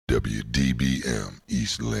WDBM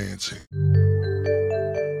East Lansing.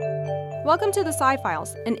 Welcome to the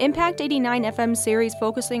Sci-Files, an Impact 89 FM series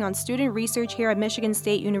focusing on student research here at Michigan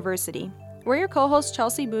State University. We're your co-hosts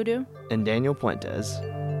Chelsea Boudou and Daniel Puentes.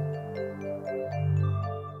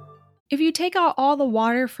 If you take out all the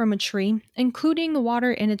water from a tree, including the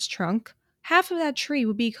water in its trunk, half of that tree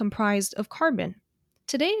would be comprised of carbon.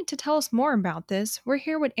 Today, to tell us more about this, we're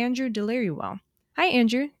here with Andrew Deleruyelle. Hi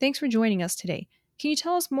Andrew, thanks for joining us today. Can you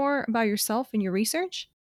tell us more about yourself and your research?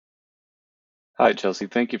 Hi, Chelsea.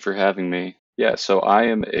 Thank you for having me. Yeah, so I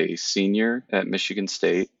am a senior at Michigan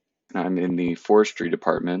State, and I'm in the forestry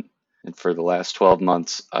department. And for the last 12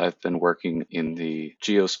 months, I've been working in the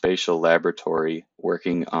geospatial laboratory,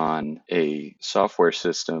 working on a software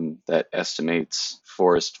system that estimates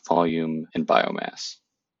forest volume and biomass.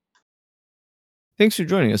 Thanks for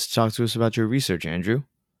joining us to talk to us about your research, Andrew.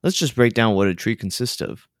 Let's just break down what a tree consists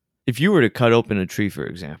of. If you were to cut open a tree, for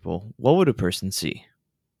example, what would a person see?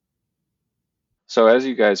 So as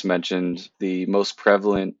you guys mentioned, the most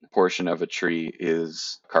prevalent portion of a tree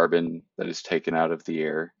is carbon that is taken out of the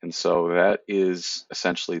air. And so that is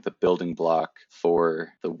essentially the building block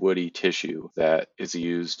for the woody tissue that is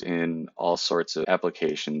used in all sorts of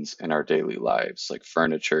applications in our daily lives, like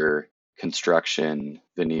furniture, construction,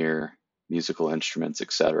 veneer, musical instruments,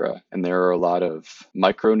 etc. And there are a lot of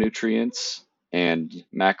micronutrients and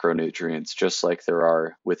macronutrients, just like there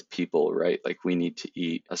are with people, right? Like we need to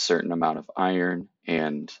eat a certain amount of iron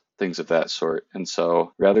and things of that sort. And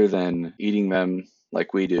so rather than eating them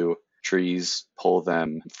like we do, trees pull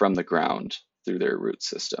them from the ground through their root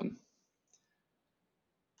system.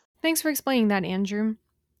 Thanks for explaining that, Andrew.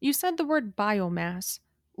 You said the word biomass.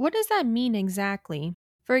 What does that mean exactly?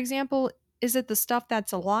 For example, is it the stuff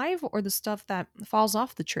that's alive or the stuff that falls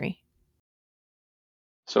off the tree?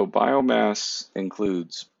 So biomass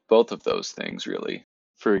includes both of those things, really.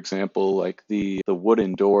 For example, like the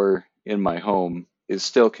wooden door in my home is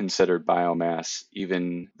still considered biomass,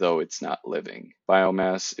 even though it's not living.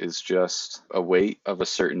 Biomass is just a weight of a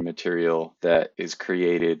certain material that is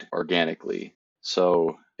created organically.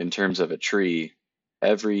 So in terms of a tree,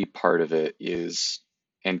 every part of it is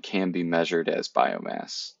and can be measured as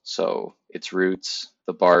biomass. So its roots,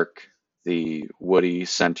 the bark, the woody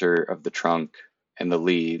center of the trunk, and the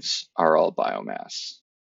leaves are all biomass.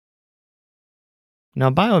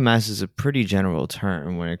 Now, biomass is a pretty general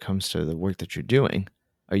term when it comes to the work that you're doing.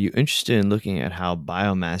 Are you interested in looking at how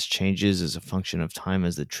biomass changes as a function of time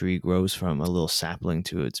as the tree grows from a little sapling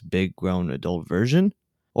to its big grown adult version?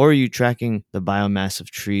 Or are you tracking the biomass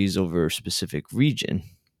of trees over a specific region?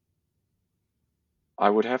 I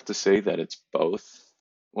would have to say that it's both.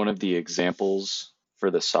 One of the examples for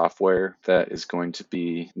the software that is going to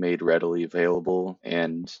be made readily available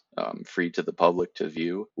and free to the public to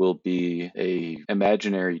view will be a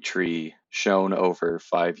imaginary tree shown over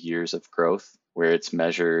 5 years of growth, where it's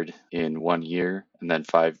measured in 1 year and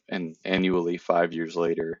then annually 5 years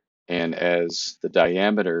later. And as the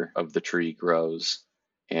diameter of the tree grows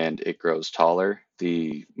and it grows taller,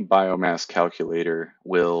 the biomass calculator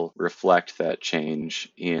will reflect that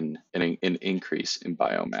change in an increase in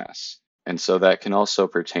biomass. And so that can also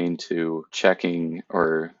pertain to checking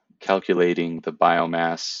or calculating the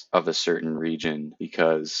biomass of a certain region,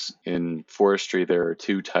 because in forestry there are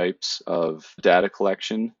two types of data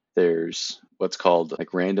collection. There's what's called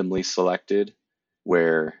like randomly selected,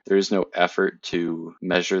 where there's no effort to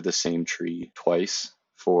measure the same tree twice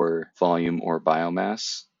for volume or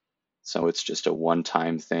biomass. So it's just a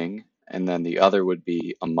one-time thing. And then the other would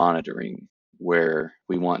be a monitoring, where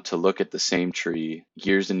we want to look at the same tree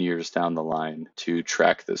years and years down the line to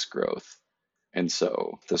track this growth. And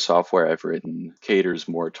so the software I've written caters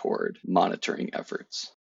more toward monitoring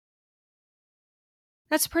efforts.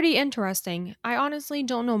 That's pretty interesting. I honestly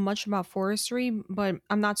don't know much about forestry, but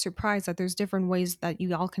I'm not surprised that there's different ways that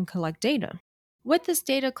you all can collect data. With this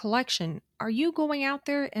data collection, are you going out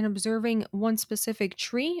there and observing one specific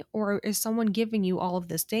tree, or is someone giving you all of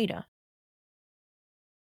this data?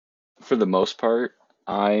 For the most part,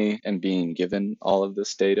 I am being given all of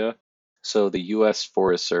this data. So the U.S.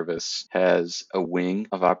 Forest Service has a wing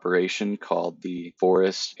of operation called the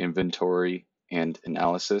Forest Inventory and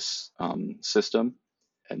Analysis System.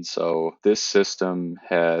 And so this system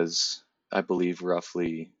has, I believe,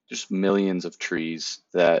 roughly just millions of trees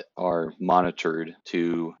that are monitored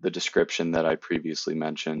to the description that I previously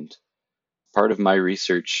mentioned. Part of my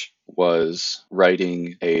research was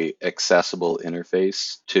writing a accessible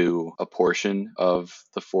interface to a portion of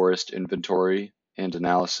the forest inventory and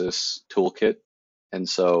analysis toolkit. And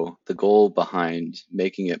so the goal behind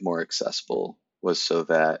making it more accessible was so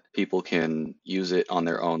that people can use it on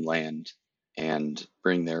their own land and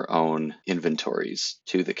bring their own inventories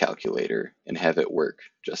to the calculator and have it work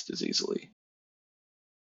just as easily.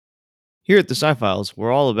 Here at the Sci Files,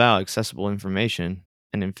 we're all about accessible information.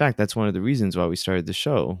 And in fact, that's one of the reasons why we started the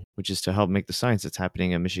show, which is to help make the science that's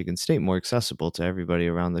happening at Michigan State more accessible to everybody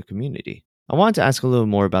around the community. I wanted to ask a little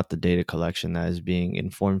more about the data collection that is being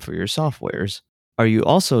informed for your softwares. Are you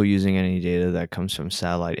also using any data that comes from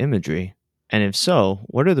satellite imagery? And if so,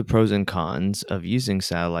 what are the pros and cons of using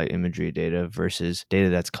satellite imagery data versus data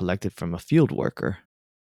that's collected from a field worker?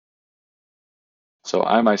 So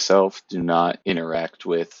I myself do not interact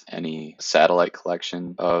with any satellite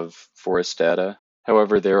collection of forest data.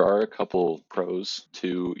 However, there are a couple pros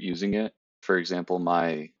to using it. For example,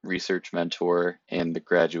 my research mentor and the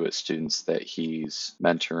graduate students that he's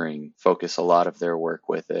mentoring focus a lot of their work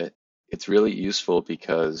with it. It's really useful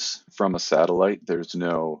because from a satellite, there's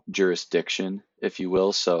no jurisdiction, if you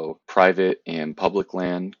will. So private and public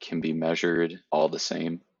land can be measured all the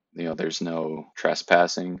same. There's no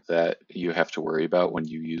trespassing that you have to worry about when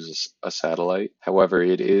you use a satellite. However,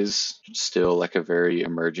 it is still like a very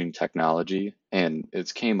emerging technology, and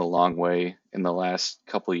it's came a long way in the last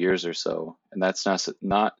couple of years or so. And that's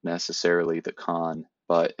not necessarily the con,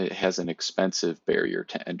 but it has an expensive barrier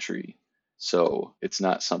to entry. So it's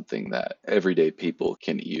not something that everyday people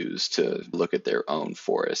can use to look at their own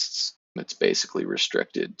forests. It's basically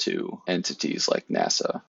restricted to entities like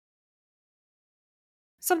NASA.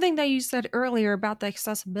 Something that you said earlier about the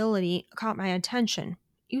accessibility caught my attention.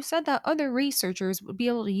 You said that other researchers would be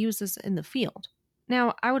able to use this in the field.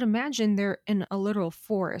 Now, I would imagine they're in a literal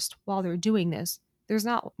forest while they're doing this. There's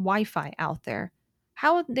not Wi Fi out there.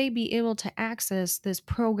 How would they be able to access this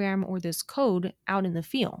program or this code out in the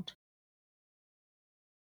field?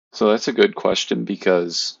 So that's a good question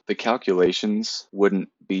because the calculations wouldn't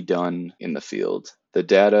be done in the field. The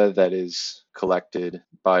data that is collected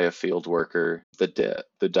by a field worker, the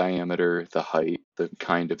diameter, the height, the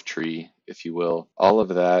kind of tree, if you will, all of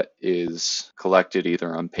that is collected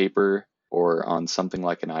either on paper or on something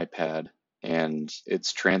like an iPad, and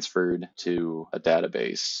it's transferred to a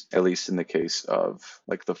database, at least in the case of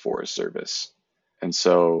like the Forest Service. And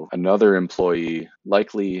so another employee,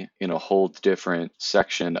 likely in a whole different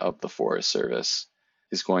section of the Forest Service,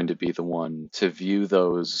 is going to be the one to view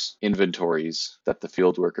those inventories that the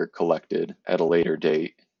field worker collected at a later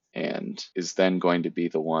date and is then going to be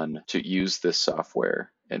the one to use this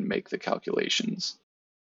software and make the calculations.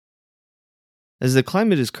 As the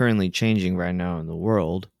climate is currently changing right now in the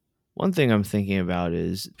world, one thing I'm thinking about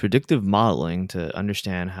is predictive modeling to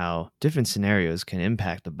understand how different scenarios can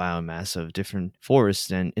impact the biomass of different forests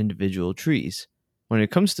and individual trees. When it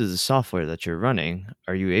comes to the software that you're running,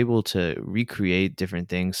 are you able to recreate different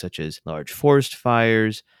things such as large forest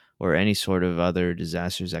fires or any sort of other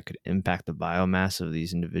disasters that could impact the biomass of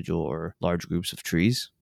these individual or large groups of trees?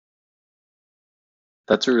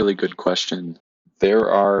 That's a really good question.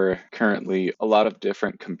 There are currently a lot of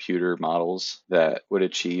different computer models that would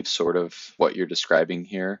achieve sort of what you're describing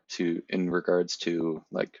here to in regards to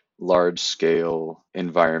like large scale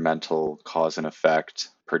environmental cause and effect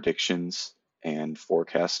predictions and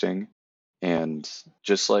forecasting. And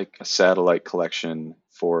just like a satellite collection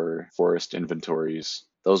for forest inventories,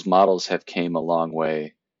 those models have came a long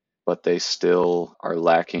way, but they still are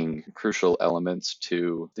lacking crucial elements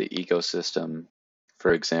to the ecosystem.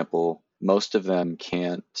 For example, most of them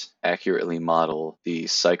can't accurately model the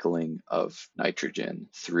cycling of nitrogen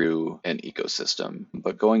through an ecosystem.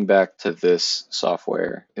 But going back to this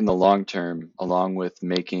software, in the long term, along with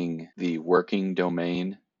making the working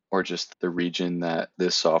domain or just the region that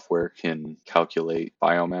this software can calculate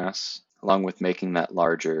biomass, along with making that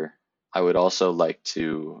larger, I would also like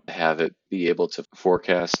to have it be able to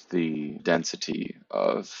forecast the density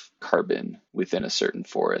of carbon within a certain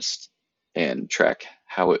forest and track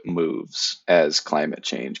how it moves as climate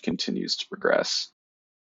change continues to progress.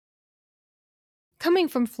 Coming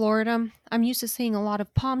from Florida, I'm used to seeing a lot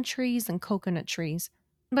of palm trees and coconut trees.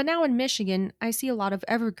 But now in Michigan, I see a lot of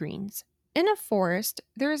evergreens. In a forest,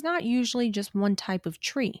 there is not usually just one type of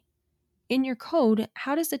tree. In your code,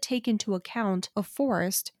 how does it take into account a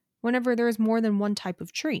forest whenever there is more than one type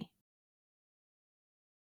of tree?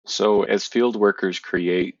 So, as field workers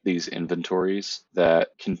create these inventories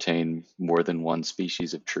that contain more than one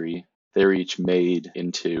species of tree, they're each made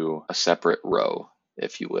into a separate row,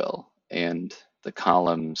 if you will. And the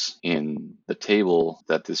columns in the table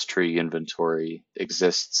that this tree inventory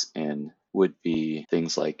exists in would be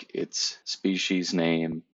things like its species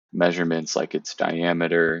name, measurements like its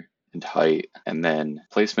diameter and height, and then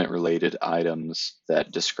placement related items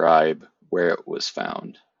that describe where it was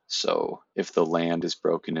found. So if the land is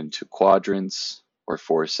broken into quadrants, or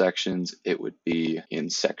 4 sections, it would be in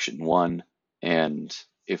section 1. And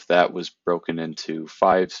if that was broken into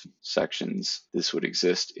 5 sections, this would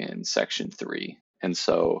exist in section 3. And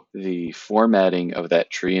so the formatting of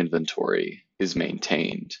that tree inventory is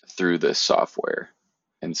maintained through this software.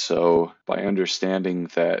 And so by understanding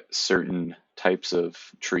that certain types of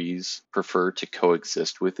trees prefer to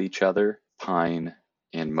coexist with each other, pine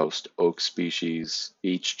and most oak species,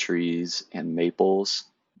 beech trees, and maples,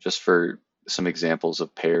 just for some examples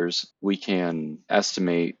of pairs, we can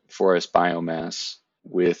estimate forest biomass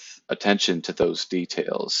with attention to those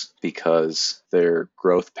details because their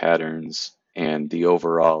growth patterns and the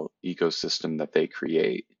overall ecosystem that they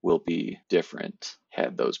create will be different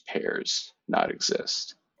had those pairs not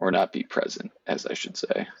exist or not be present, as I should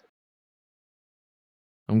say.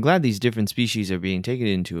 I'm glad these different species are being taken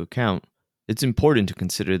into account. It's important to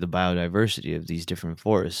consider the biodiversity of these different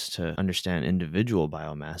forests to understand individual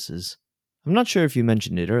biomasses. I'm not sure if you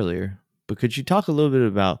mentioned it earlier, but could you talk a little bit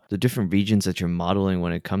about the different regions that you're modeling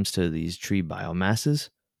when it comes to these tree biomasses?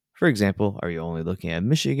 For example, are you only looking at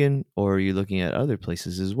Michigan or are you looking at other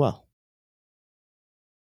places as well?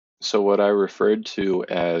 So, what I referred to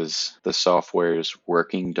as the software's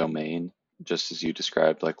working domain, just as you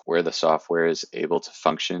described, like where the software is able to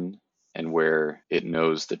function and where it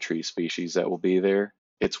knows the tree species that will be there,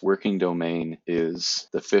 its working domain is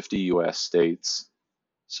the 50 US states,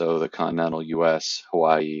 so the continental US,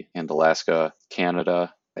 Hawaii, and Alaska,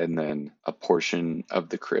 Canada, and then a portion of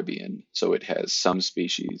the Caribbean. So it has some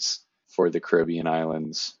species for the Caribbean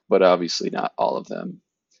islands, but obviously not all of them.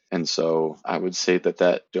 And so I would say that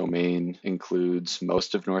that domain includes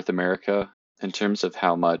most of North America. In terms of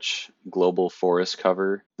how much global forest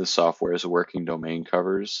cover the software's working domain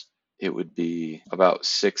covers, it would be about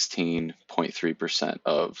 16.3%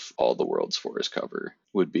 of all the world's forest cover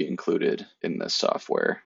would be included in this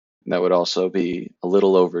software. And that would also be a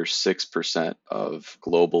little over 6% of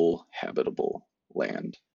global habitable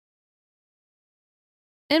land.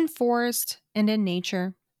 In forest and in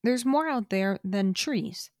nature, there's more out there than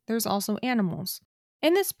trees. There's also animals.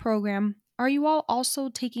 In this program, are you all also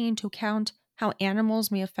taking into account how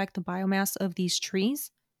animals may affect the biomass of these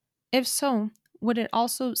trees? If so, would it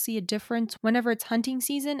also see a difference whenever it's hunting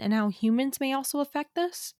season and how humans may also affect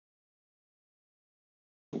this?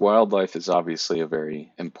 Wildlife is obviously a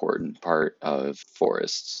very important part of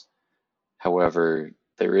forests. However,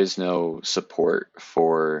 there is no support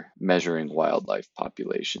for measuring wildlife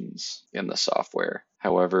populations in the software.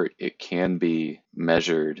 However, it can be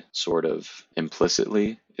measured sort of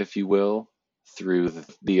implicitly, if you will, through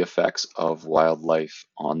the effects of wildlife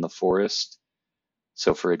on the forest.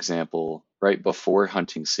 So, for example, right before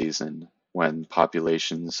hunting season, when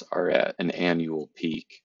populations are at an annual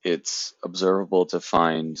peak, it's observable to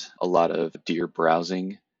find a lot of deer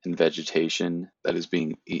browsing and vegetation that is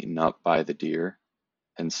being eaten up by the deer.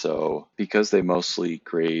 And so, because they mostly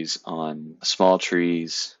graze on small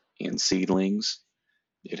trees and seedlings,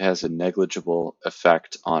 it has a negligible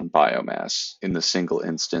effect on biomass in the single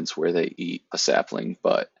instance where they eat a sapling.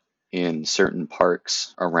 But in certain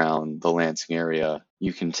parks around the Lansing area,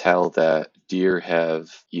 you can tell that deer have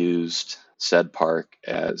used said park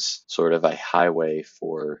as sort of a highway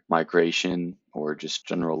for migration or just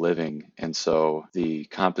general living. And so the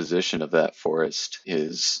composition of that forest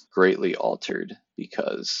is greatly altered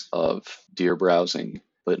because of deer browsing,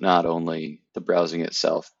 but not only the browsing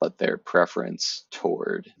itself, but their preference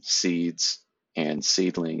toward seeds and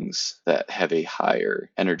seedlings that have a higher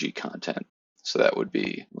energy content. So that would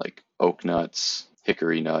be like oak nuts,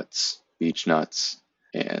 hickory nuts, beech nuts,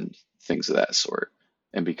 and things of that sort.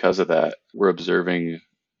 And because of that, we're observing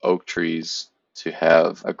oak trees to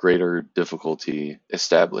have a greater difficulty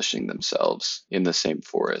establishing themselves in the same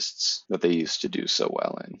forests that they used to do so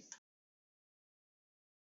well in.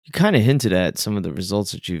 You kind of hinted at some of the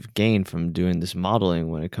results that you've gained from doing this modeling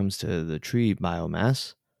when it comes to the tree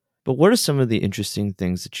biomass. But what are some of the interesting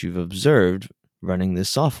things that you've observed running this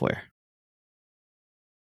software?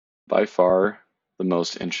 By far, the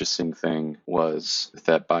most interesting thing was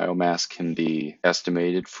that biomass can be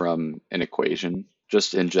estimated from an equation.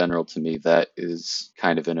 Just in general, to me, that is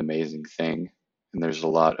kind of an amazing thing. And there's a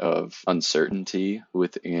lot of uncertainty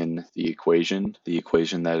within the equation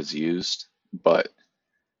that is used, but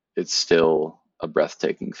it's still a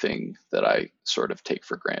breathtaking thing that I sort of take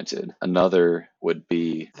for granted. Another would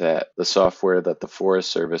be that the software that the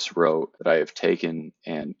Forest Service wrote that I have taken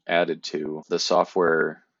and added to the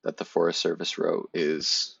software that the Forest Service wrote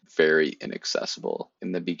is very inaccessible.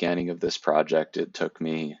 In the beginning of this project, it took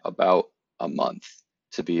me about a month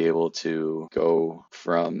to be able to go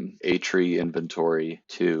from a tree inventory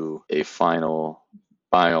to a final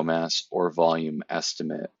biomass or volume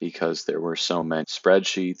estimate because there were so many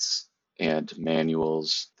spreadsheets and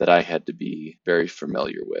manuals that I had to be very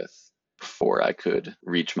familiar with before I could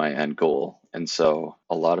reach my end goal. And so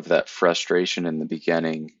a lot of that frustration in the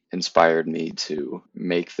beginning inspired me to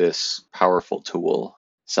make this powerful tool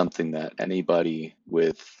something that anybody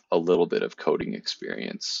with a little bit of coding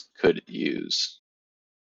experience could use.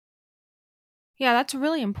 Yeah, that's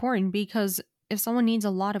really important because if someone needs a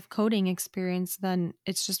lot of coding experience, then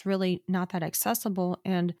it's just really not that accessible,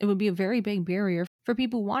 and it would be a very big barrier for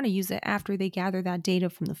people who want to use it after they gather that data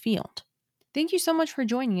from the field. Thank you so much for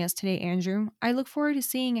joining us today, Andrew. I look forward to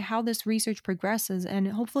seeing how this research progresses, and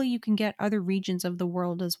hopefully, you can get other regions of the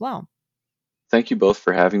world as well. Thank you both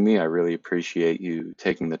for having me. I really appreciate you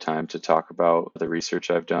taking the time to talk about the research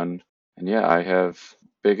I've done. And yeah, I have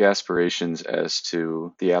big aspirations as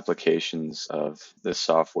to the applications of this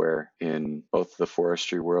software in both the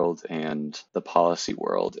forestry world and the policy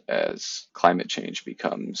world as climate change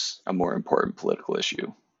becomes a more important political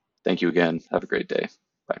issue. Thank you again. Have a great day.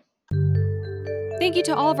 Bye. Thank you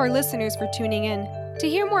to all of our listeners for tuning in. To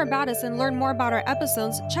hear more about us and learn more about our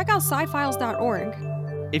episodes, check out scifiles.org.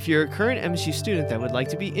 If you're a current MSU student that would like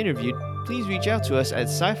to be interviewed, please reach out to us at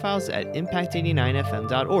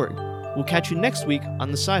scifiles@impact89fm.org. We'll catch you next week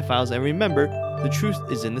on the Sci-Files, and remember, the truth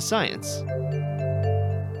is in the science.